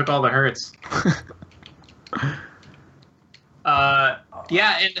 PlayStation took all the Hertz.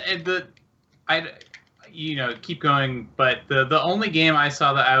 Yeah, and keep going. But the only game I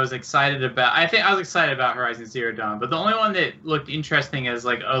saw that I was excited about, I think I was excited about Horizon Zero Dawn. But the only one that looked interesting as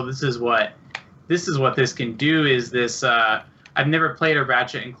like, oh, this is what this can do is this. I've never played a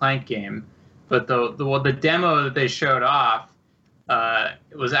Ratchet and Clank game, but the demo that they showed off,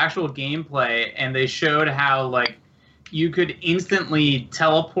 it was actual gameplay, and they showed how like you could instantly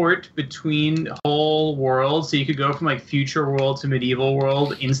teleport between whole worlds. So you could go from like future world to medieval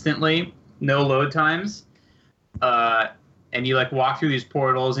world instantly, no load times. And you like walk through these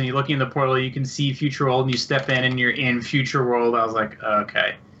portals, and you look in the portal, you can see future world, and you step in and you're in future world. I was like,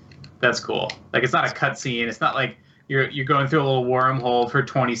 okay, that's cool. Like it's not a cutscene. It's not like you're going through a little wormhole for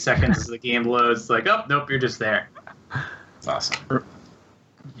 20 seconds as the game loads. It's like, oh, nope, you're just there. It's awesome.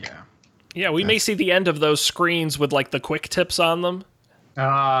 Yeah. Yeah, we may see the end of those screens with like the quick tips on them.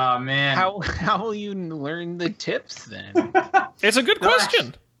 Oh man, how will you learn the tips then? It's a good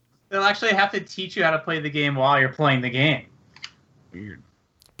question. They'll actually have to teach you how to play the game while you're playing the game. Weird.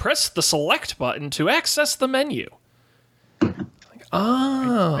 Press the select button to access the menu.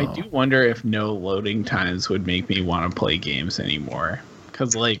 I do wonder if no loading times would make me want to play games anymore.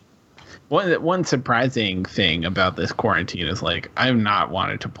 Because like one surprising thing about this quarantine is like I've not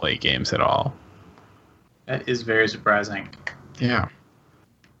wanted to play games at all. That is very surprising. Yeah.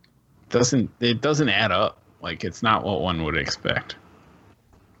 It doesn't add up. Like it's not what one would expect.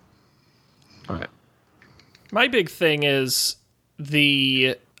 But my big thing is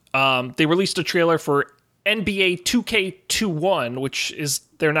they released a trailer for NBA 2K21, which is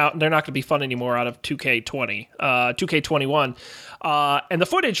they're not going to be fun anymore out of 2K21, and the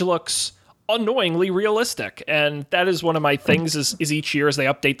footage looks annoyingly realistic, and that is one of my things is each year as they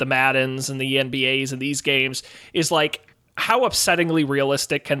update the Maddens and the NBAs and these games is like how upsettingly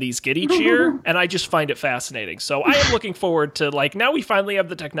realistic can these get each year, and I just find it fascinating. So I am looking forward to like now we finally have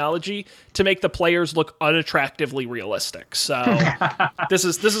the technology to make the players look unattractively realistic. So this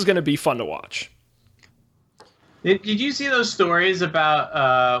is going to be fun to watch. Did you see those stories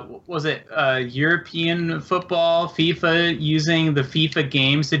about, was it European football, FIFA, using the FIFA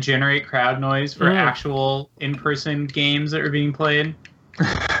games to generate crowd noise for actual in-person games that were being played?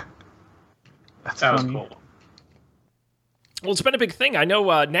 That was cool. Well, it's been a big thing. I know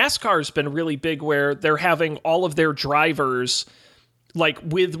NASCAR's been really big where they're having all of their drivers, like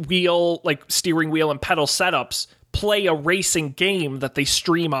with steering wheel and pedal setups, play a racing game that they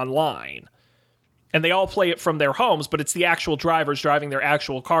stream online. And they all play it from their homes, but it's the actual drivers driving their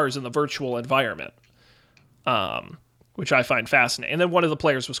actual cars in the virtual environment, which I find fascinating. And then one of the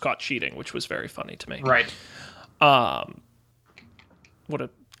players was caught cheating, which was very funny to me. Right. What a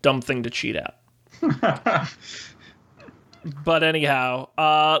dumb thing to cheat at. But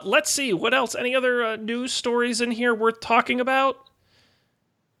anyhow, let's see. What else? Any other news stories in here worth talking about?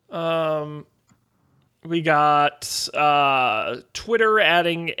 We got Twitter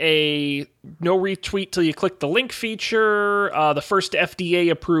adding a no retweet till you click the link feature, the first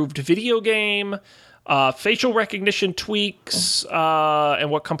FDA-approved video game, facial recognition tweaks, and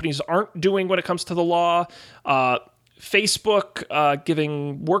what companies aren't doing when it comes to the law, Facebook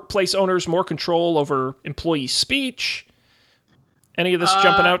giving workplace owners more control over employee speech. Any of this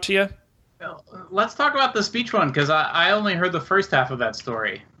jumping out to you? Let's talk about the speech one, because I only heard the first half of that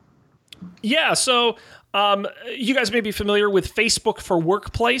story. Yeah, so you guys may be familiar with Facebook for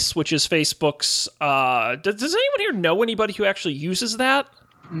Workplace, which is Facebook's... does anyone here know anybody who actually uses that?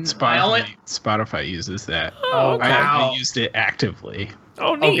 Spotify uses that. Oh, okay. I haven't used it actively.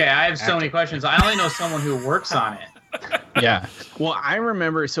 Oh, neat. Okay, I have so many questions. I only know someone who works on it. Yeah. Well, I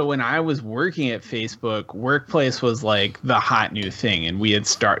remember, so when I was working at Facebook, Workplace was like the hot new thing, and we had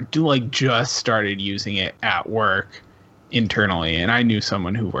just started using it at work internally, and I knew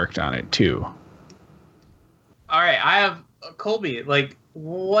someone who worked on it too. All right, I have Colby. Like,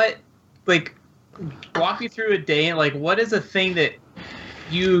 what? Like, walk me through a day, and like, what is a thing that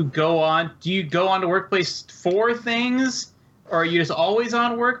you go on? Do you go on to Workplace for things, or are you just always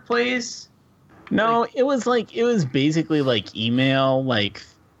on Workplace? No, it was basically like email, like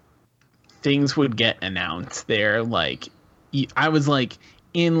things would get announced there. Like I was like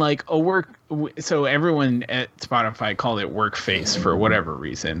in like a work. So everyone at Spotify called it Workface for whatever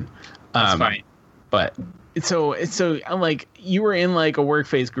reason. That's fine. But so like you were in like a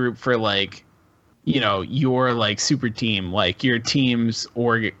Workface group for like, you know, your like super team, like your team's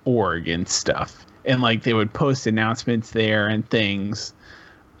org and stuff. And like they would post announcements there and things.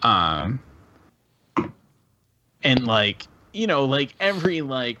 And like, you know, like every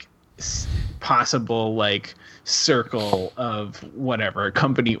like possible like circle of whatever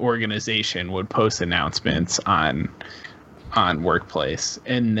company organization would post announcements on Workplace.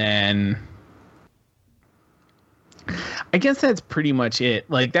 And then I guess that's pretty much it.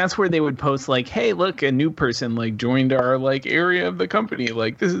 Like that's where they would post like, hey, look, a new person like joined our like area of the company.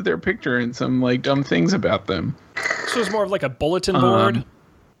 Like this is their picture and some like dumb things about them. So it's more of like a bulletin board.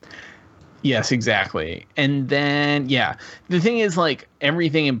 Yes, exactly. And then, yeah, the thing is, like,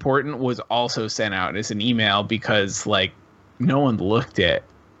 everything important was also sent out as an email because, like, no one looked at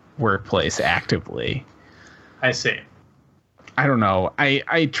Workplace actively. I see. I don't know.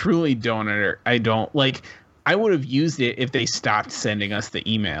 I truly don't. I don't, like, I would have used it if they stopped sending us the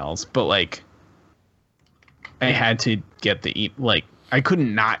emails, but, like, I had to get I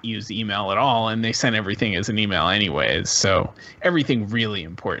couldn't not use email at all, and they sent everything as an email anyways. So everything really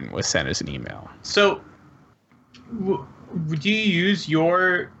important was sent as an email. So, do you use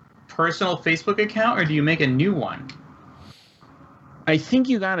your personal Facebook account, or do you make a new one? I think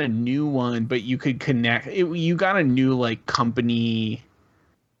you got a new one, but you could connect. You got a new like company.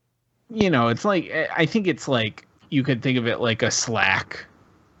 You know, it's like I think it's like you could think of it like a Slack.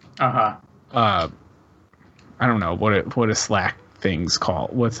 I don't know what a Slack thing's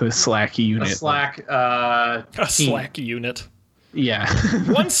called. What's a Slack unit? A Slack a Slack unit. Yeah.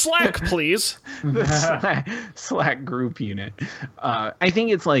 One Slack, please. The Slack group unit. I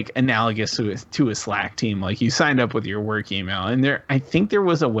think it's like analogous to a Slack team. Like you signed up with your work email, and I think there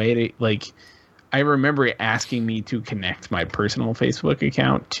was a way to like. I remember it asking me to connect my personal Facebook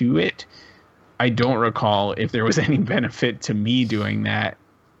account to it. I don't recall if there was any benefit to me doing that.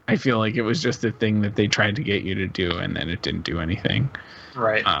 I feel like it was just a thing that they tried to get you to do, and then it didn't do anything.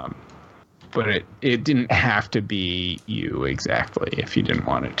 Right. But it didn't have to be you exactly if you didn't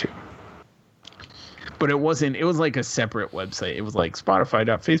want it to. But it was like a separate website. It was like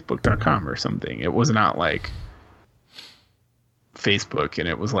spotify.facebook.com or something. It was not like Facebook, and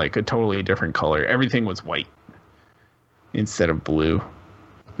it was like a totally different color. Everything was white instead of blue.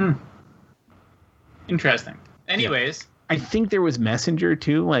 Interesting. Anyways. Yeah. I think there was Messenger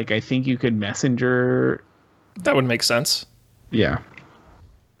too. Like I think you could Messenger. That would make sense. Yeah.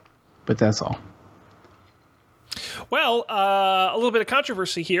 But that's all. Well, a little bit of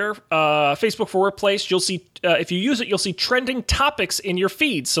controversy here. Facebook for Workplace, you'll see, if you use it, you'll see trending topics in your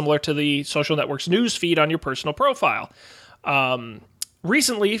feed, similar to the social network's news feed on your personal profile.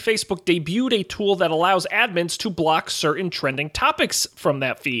 Recently, Facebook debuted a tool that allows admins to block certain trending topics from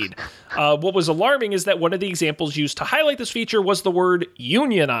that feed. What was alarming is that one of the examples used to highlight this feature was the word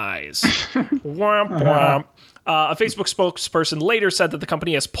unionize. Womp womp. A Facebook spokesperson later said that the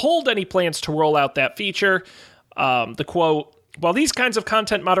company has pulled any plans to roll out that feature. The quote, "While these kinds of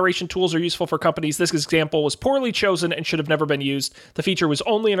content moderation tools are useful for companies, this example was poorly chosen and should have never been used. The feature was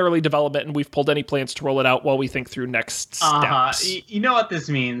only in early development, and we've pulled any plans to roll it out while we think through next steps." You know what this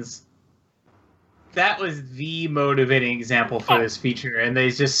means? That was the motivating example for this feature, and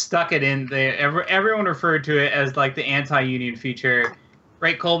they just stuck it in there. Everyone referred to it as like the anti-union feature,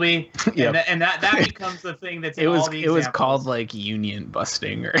 right, Colby? Yep. And that becomes the thing that's in all the it was examples. called like union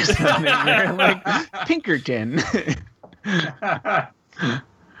busting or something. Or, like Pinkerton.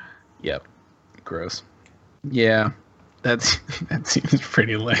 Yep. Gross. Yeah. That seems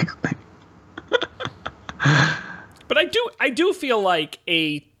pretty likely. But I do feel like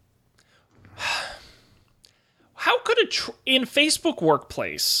how could in Facebook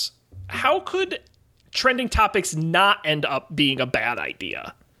Workplace, how could trending topics not end up being a bad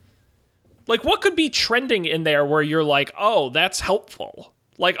idea? Like, what could be trending in there where you're like, oh, that's helpful?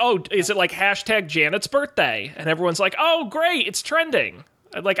 Like, oh, is it like hashtag Janet's birthday? And everyone's like, oh, great, it's trending.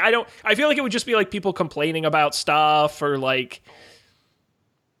 Like, I feel like it would just be like people complaining about stuff or like,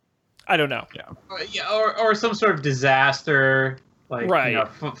 I don't know. Yeah, or some sort of disaster, like right.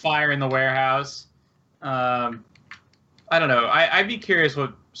 Fire in the warehouse. I don't know. I'd be curious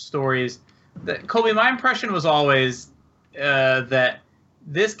what stories. Colby, my impression was always that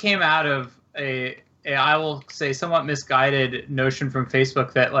this came out of a I will say somewhat misguided notion from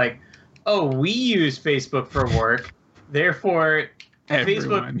Facebook that like, oh, we use Facebook for work, therefore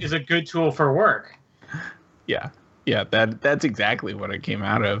Facebook is a good tool for work. Yeah, that's exactly what it came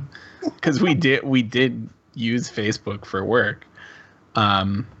out of, because we did use Facebook for work,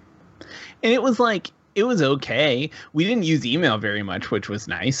 and it was okay. We didn't use email very much, which was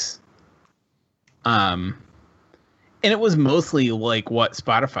nice. And it was mostly like what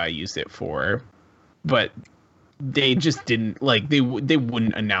Spotify used it for, but they just didn't like they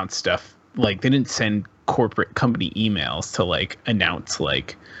wouldn't announce stuff. Like they didn't send corporate company emails to like announce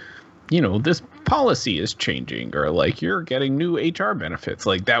like, this policy is changing or like you're getting new HR benefits.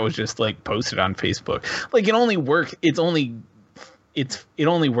 Like that was just like posted on Facebook. Like it only works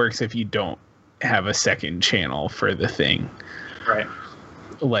if you don't have a second channel for the thing. Right.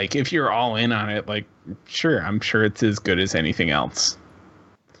 Like if you're all in on it, like sure, I'm sure it's as good as anything else.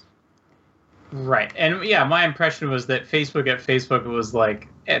 Right. And yeah, my impression was that Facebook was like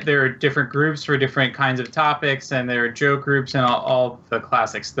there are different groups for different kinds of topics, and there are joke groups and all the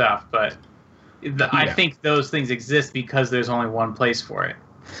classic stuff. But I think those things exist because there's only one place for it.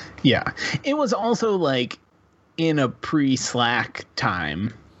 Yeah. It was also like in a pre-Slack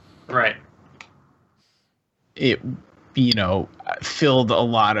time. Right. It, filled a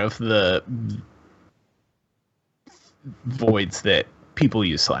lot of the voids that people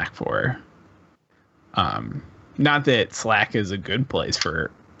use Slack for. Not that Slack is a good place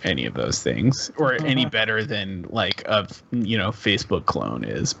for any of those things or any better than like a Facebook clone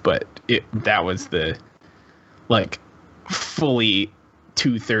is, but that was the like fully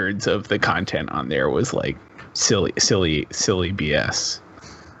 2/3 of the content on there was like silly BS.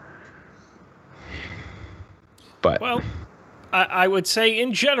 But well, I would say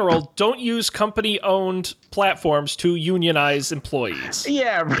in general, don't use company-owned platforms to unionize employees.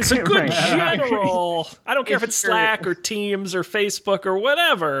 Yeah, it's a good general. I don't care if it's Slack or Teams or Facebook or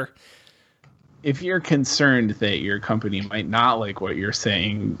whatever. If you're concerned that your company might not like what you're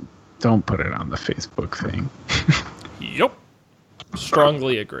saying, don't put it on the Facebook thing. Yep.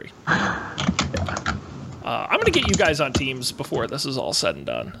 Strongly agree. Yeah. I'm going to get you guys on Teams before this is all said and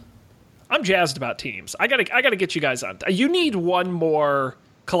done. I'm jazzed about Teams. I gotta get you guys on. You need one more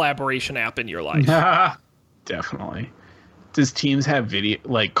collaboration app in your life. Definitely. Does Teams have video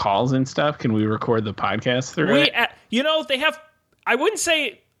like calls and stuff? Can we record the podcast through it? They have. I wouldn't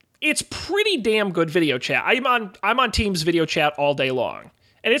say it's pretty damn good video chat. I'm on Teams video chat all day long,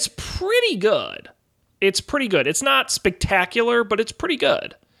 and it's pretty good. It's not spectacular, but it's pretty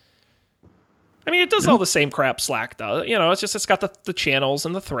good. I mean, it does all the same crap Slack does. It's got the channels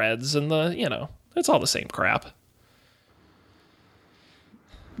and the threads and it's all the same crap.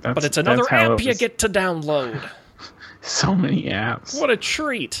 But it's another app you get to download. So many apps. What a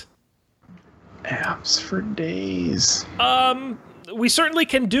treat. Apps for days. We certainly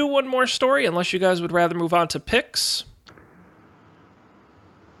can do one more story, unless you guys would rather move on to picks.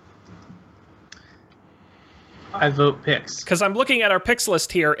 I vote picks. Because I'm looking at our picks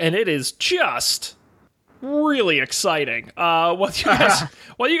list here, and it is just really exciting.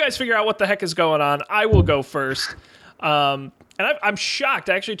 While you guys figure out what the heck is going on, I will go first. And I'm shocked.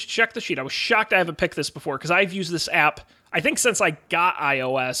 I actually checked the sheet. I was shocked I haven't picked this before because I've used this app, I think, since I got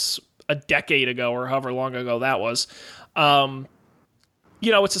iOS a decade ago or however long ago that was.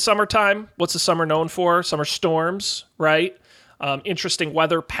 It's the summertime. What's the summer known for? Summer storms, right? Interesting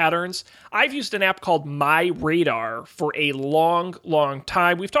weather patterns. I've used an app called My Radar for a long, long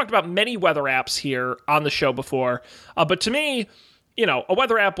time. We've talked about many weather apps here on the show before, but to me, a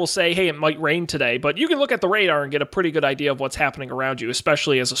weather app will say, hey, it might rain today, but you can look at the radar and get a pretty good idea of what's happening around you,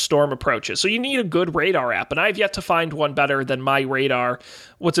 especially as a storm approaches. So you need a good radar app, and I've yet to find one better than My Radar.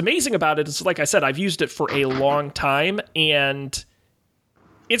 What's amazing about it is, like I said, I've used it for a long time, and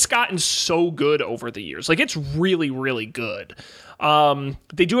it's gotten so good over the years. Like, it's really, really good.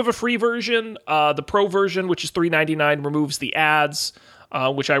 They do have a free version. The pro version, which is $3.99, removes the ads,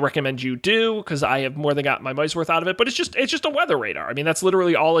 which I recommend you do because I have more than got my money's worth out of it. But it's just a weather radar. I mean, that's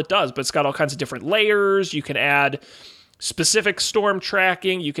literally all it does. But it's got all kinds of different layers. You can add specific storm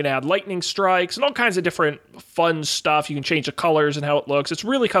tracking. You can add lightning strikes and all kinds of different fun stuff. You can change the colors and how it looks. It's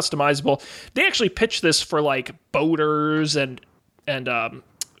really customizable. They actually pitch this for like boaters and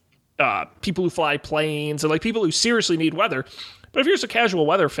people who fly planes and like people who seriously need weather. But if you're just a casual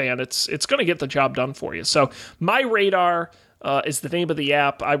weather fan, it's going to get the job done for you. So My Radar is the name of the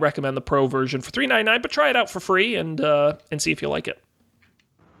app. I recommend the pro version for $3.99, but try it out for free and see if you like it.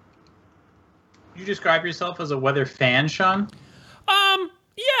 You describe yourself as a weather fan, Sean? Yeah,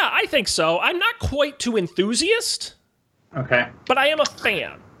 I think so. I'm not quite too enthusiast. Okay. But I am a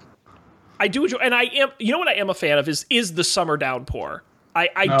fan. I do enjoy, and I am. You know what I am a fan of is the summer downpour.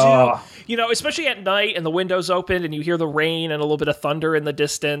 I do, especially at night and the window's open and you hear the rain and a little bit of thunder in the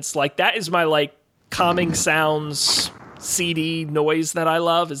distance. Like, that is my, like, calming sounds, CD noise that I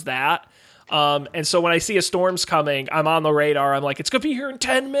love is that. And so when I see a storm's coming, I'm on the radar. I'm like, it's going to be here in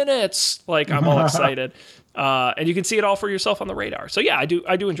 10 minutes. Like, I'm all excited. And you can see it all for yourself on the radar. So, yeah, I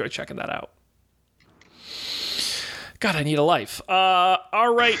do enjoy checking that out. God, I need a life.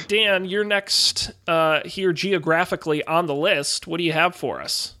 All right, Dan, you're next here geographically on the list. What do you have for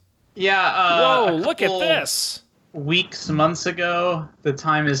us? Yeah. Whoa, look at this. Months ago, the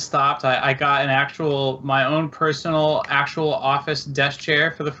time has stopped. I got my own personal actual office desk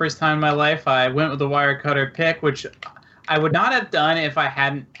chair for the first time in my life. I went with the wire cutter pick, which I would not have done if I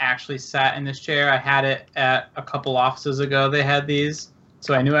hadn't actually sat in this chair. I had it at a couple offices ago. They had these,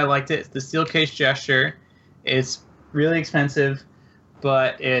 so I knew I liked it. It's the Steelcase Gesture. It's really expensive,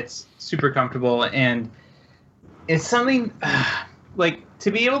 but it's super comfortable, and it's something like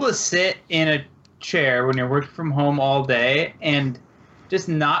to be able to sit in a chair when you're working from home all day and just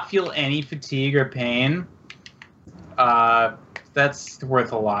not feel any fatigue or pain. That's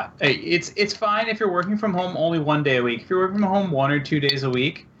worth a lot. It's fine if you're working from home only one day a week. If you're working from home 1 or 2 days a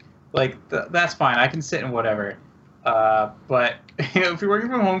week, like that's fine. I can sit in whatever. But if you're working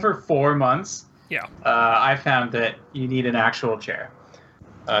from home for 4 months, yeah, I found that you need an actual chair.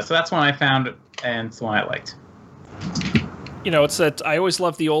 So that's one I found, and it's the one I liked. It's that I always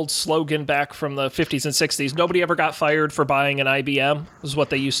loved the old slogan back from the 50s and 60s. Nobody ever got fired for buying an IBM, is what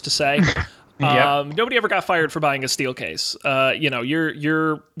they used to say. Yep. Nobody ever got fired for buying a Steelcase.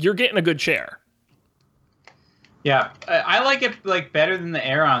 You're getting a good chair. Yeah, I like it like better than the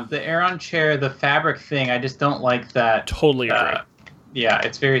Aeron. The Aeron chair, the fabric thing, I just don't like that. Totally agree. Yeah,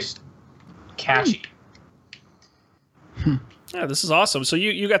 it's very catchy. Yeah, this is awesome. So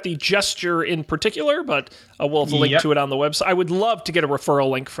you got the Gesture in particular, but we'll have a link to it on the website. I would love to get a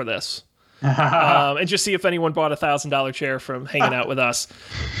referral link for this. And just see if anyone bought $1,000 chair from hanging out with us.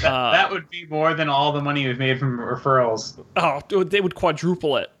 That would be more than all the money we've made from referrals. Oh, they would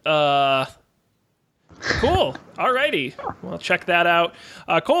quadruple it. Cool. Alrighty. Well, check that out.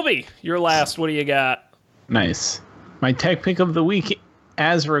 Colby, you're last. What do you got? Nice. My tech pick of the week,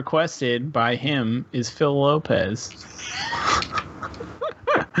 as requested by him, is Phil Lopez.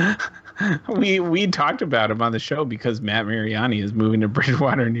 We talked about him on the show because Matt Mariani is moving to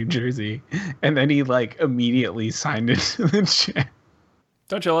Bridgewater, New Jersey, and then he like immediately signed into the chat.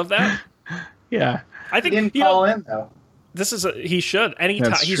 Don't you love that? Yeah, I think he didn't call in though. This is he should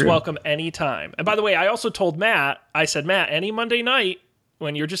anytime. He's welcome anytime. And by the way, I also told Matt. I said, Matt, any Monday night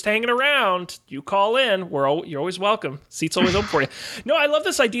when you're just hanging around, you call in. You're always welcome. Seat's always open for you. No, I love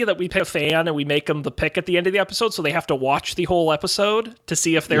this idea that we pick a fan and we make them the pick at the end of the episode, so they have to watch the whole episode to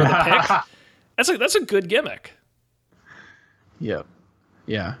see if they're the pick. That's a good gimmick. Yep.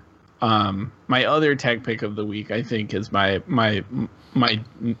 Yeah. My other tech pick of the week, I think, is my giant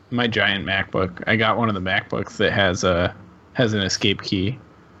MacBook. I got one of the MacBooks that has an escape key.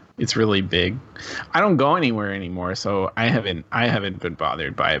 It's really big. I don't go anywhere anymore, so I haven't been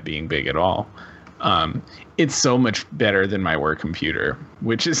bothered by it being big at all. It's so much better than my work computer,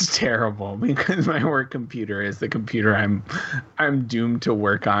 which is terrible because my work computer is the computer I'm doomed to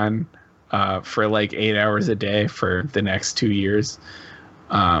work on for like 8 hours a day for the next 2 years.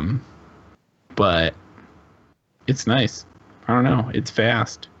 But it's nice. I don't know. It's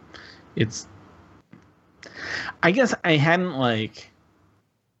fast. I guess I hadn't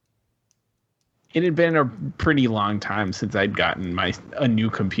it had been a pretty long time since I'd gotten a new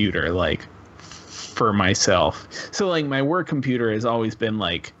computer like for myself. So like my work computer has always been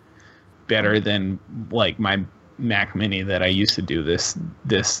like better than like my Mac Mini that I used to do this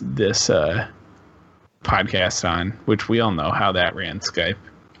podcast on, which we all know how that ran Skype.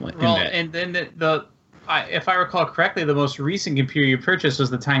 Well, and then if I recall correctly, the most recent computer you purchased was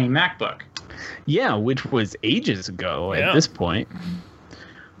the tiny MacBook. Yeah, which was ages ago at this point.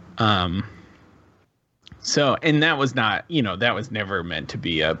 So, and that was not, that was never meant to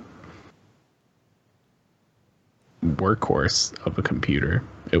be a workhorse of a computer.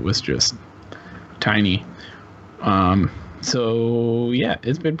 It was just tiny. So yeah,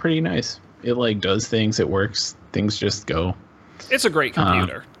 it's been pretty nice. It like does things, it works, things just go. It's a great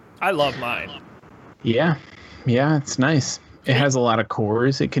computer. I love mine. Yeah, it's nice. It has a lot of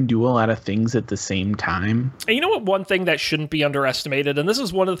cores. It can do a lot of things at the same time. And you know what? One thing that shouldn't be underestimated, and this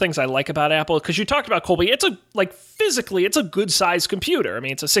is one of the things I like about Apple, because you talked about Colby. It's physically, it's a good size computer. I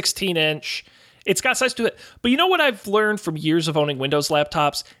mean, it's a 16-inch. It's got size to it. But you know what I've learned from years of owning Windows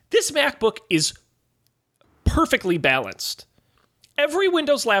laptops? This MacBook is perfectly balanced. Every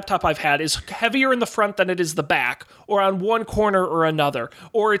Windows laptop I've had is heavier in the front than it is the back, or on one corner or another,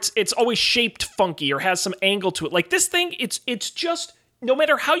 or it's always shaped funky or has some angle to it. Like this thing, it's just no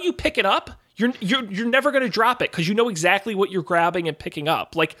matter how you pick it up, you're never going to drop it because you know exactly what you're grabbing and picking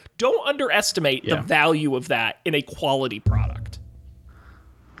up. Like, don't underestimate the value of that in a quality product.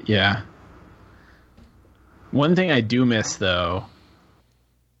 Yeah. One thing I do miss though,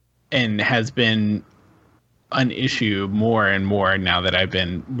 and has been an issue more and more now that I've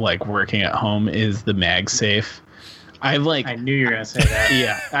been like working at home, is the MagSafe. I knew you were gonna say that.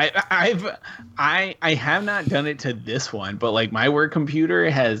 Yeah, I have not done it to this one, but like my work computer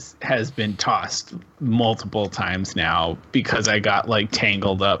has been tossed multiple times now because I got like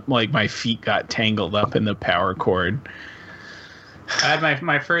tangled up, like my feet got tangled up in the power cord. I had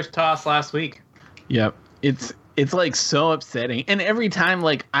my first toss last week. Yep, it's like so upsetting, and every time,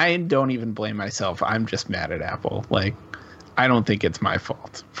 like, I don't even blame myself. I'm just mad at Apple. Like, I don't think it's my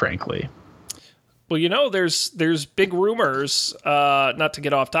fault, frankly. Well, there's big rumors, not to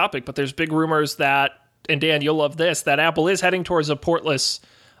get off topic, but there's big rumors that, and Dan, you'll love this, that Apple is heading towards a portless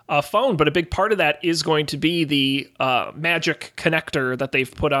phone, but a big part of that is going to be the Magic connector that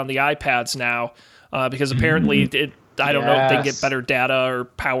they've put on the iPads now, because apparently I don't know if they can get better data or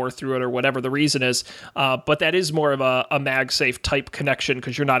power through it or whatever the reason is, but that is more of a MagSafe type connection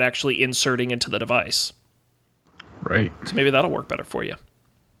because you're not actually inserting into the device. Right. So maybe that'll work better for you.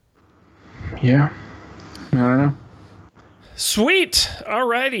 Yeah. I don't know. Sweet.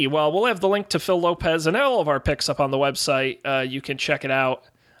 Alrighty. Well, we'll have the link to Phil Lopez and all of our picks up on the website. You can check it out.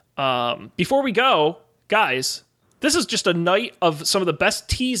 Before we go, guys, this is just a night of some of the best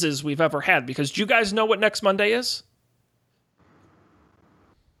teases we've ever had, because do you guys know what next Monday is?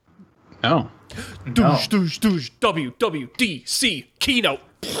 No. Douche, WWDC keynote.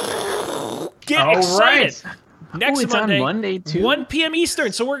 Get excited. Right. Next it's Monday, on Monday too. 1 p.m.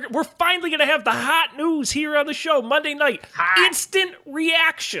 Eastern. So we're finally going to have the hot news here on the show Monday night. Instant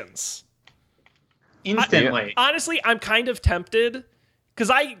reactions. Instantly. Honestly, I'm kind of tempted because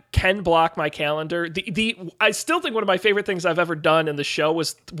I can block my calendar. I still think one of my favorite things I've ever done in the show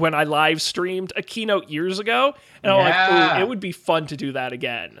was when I live streamed a keynote years ago. And I'm like, ooh, it would be fun to do that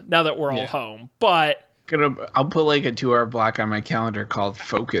again now that we're all home. But I'll put like a 2-hour block on my calendar called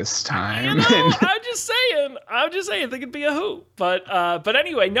focus time. I'm just saying. I think it'd be a hoot. But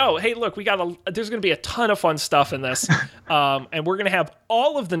anyway, no. Hey, look, there's going to be a ton of fun stuff in this, and we're going to have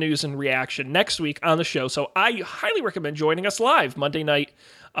all of the news and reaction next week on the show. So I highly recommend joining us live Monday night,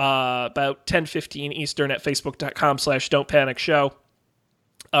 about 10:15 Eastern at facebook.com/don'tpanicshow,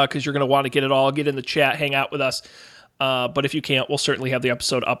 because you're going to want to get it all, get in the chat, hang out with us. But if you can't, we'll certainly have the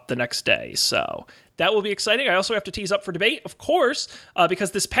episode up the next day. So that will be exciting. I also have to tease up for debate, of course,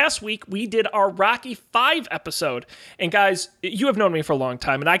 because this past week we did our Rocky V episode. And guys, you have known me for a long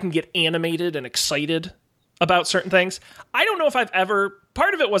time, and I can get animated and excited about certain things. I don't know if I've ever...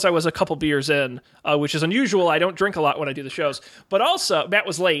 Part of it was I was a couple beers in, which is unusual. I don't drink a lot when I do the shows. But also, Matt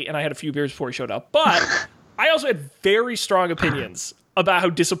was late, and I had a few beers before he showed up. But I also had very strong opinions about how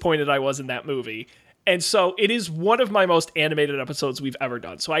disappointed I was in that movie. And so it is one of my most animated episodes we've ever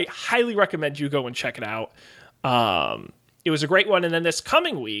done. So I highly recommend you go and check it out. It was a great one. And then this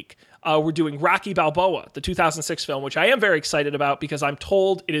coming week, we're doing Rocky Balboa, the 2006 film, which I am very excited about because I'm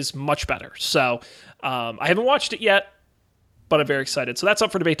told it is much better. So I haven't watched it yet, but I'm very excited. So that's up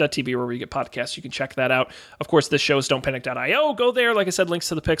for debate.tv, where we get podcasts. You can check that out. Of course, this show is don'tpanic.io. Go there. Like I said, links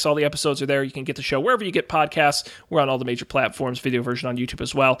to the picks, all the episodes are there. You can get the show wherever you get podcasts. We're on all the major platforms, video version on YouTube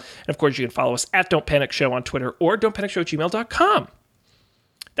as well. And of course, you can follow us at Don't Panic Show on Twitter or don'tpanicshow@gmail.com.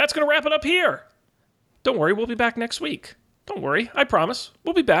 That's going to wrap it up here. Don't worry, we'll be back next week. Don't worry, I promise.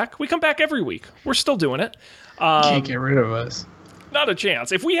 We'll be back. We come back every week. We're still doing it. Can't get rid of us. Not a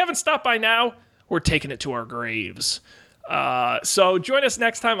chance. If we haven't stopped by now, we're taking it to our graves. So join us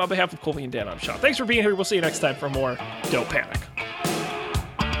next time. On behalf of Colby and Dan, I'm Sean. Thanks for being here. We'll see you next time for more Don't Panic.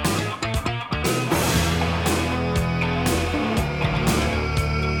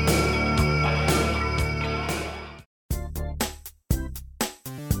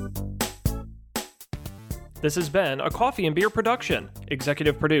 This has been a Coffee and Beer production,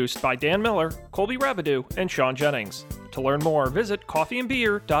 executive produced by Dan Miller, Colby Rabideau, and Sean Jennings. To learn more, visit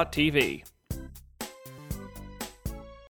coffeeandbeer.tv.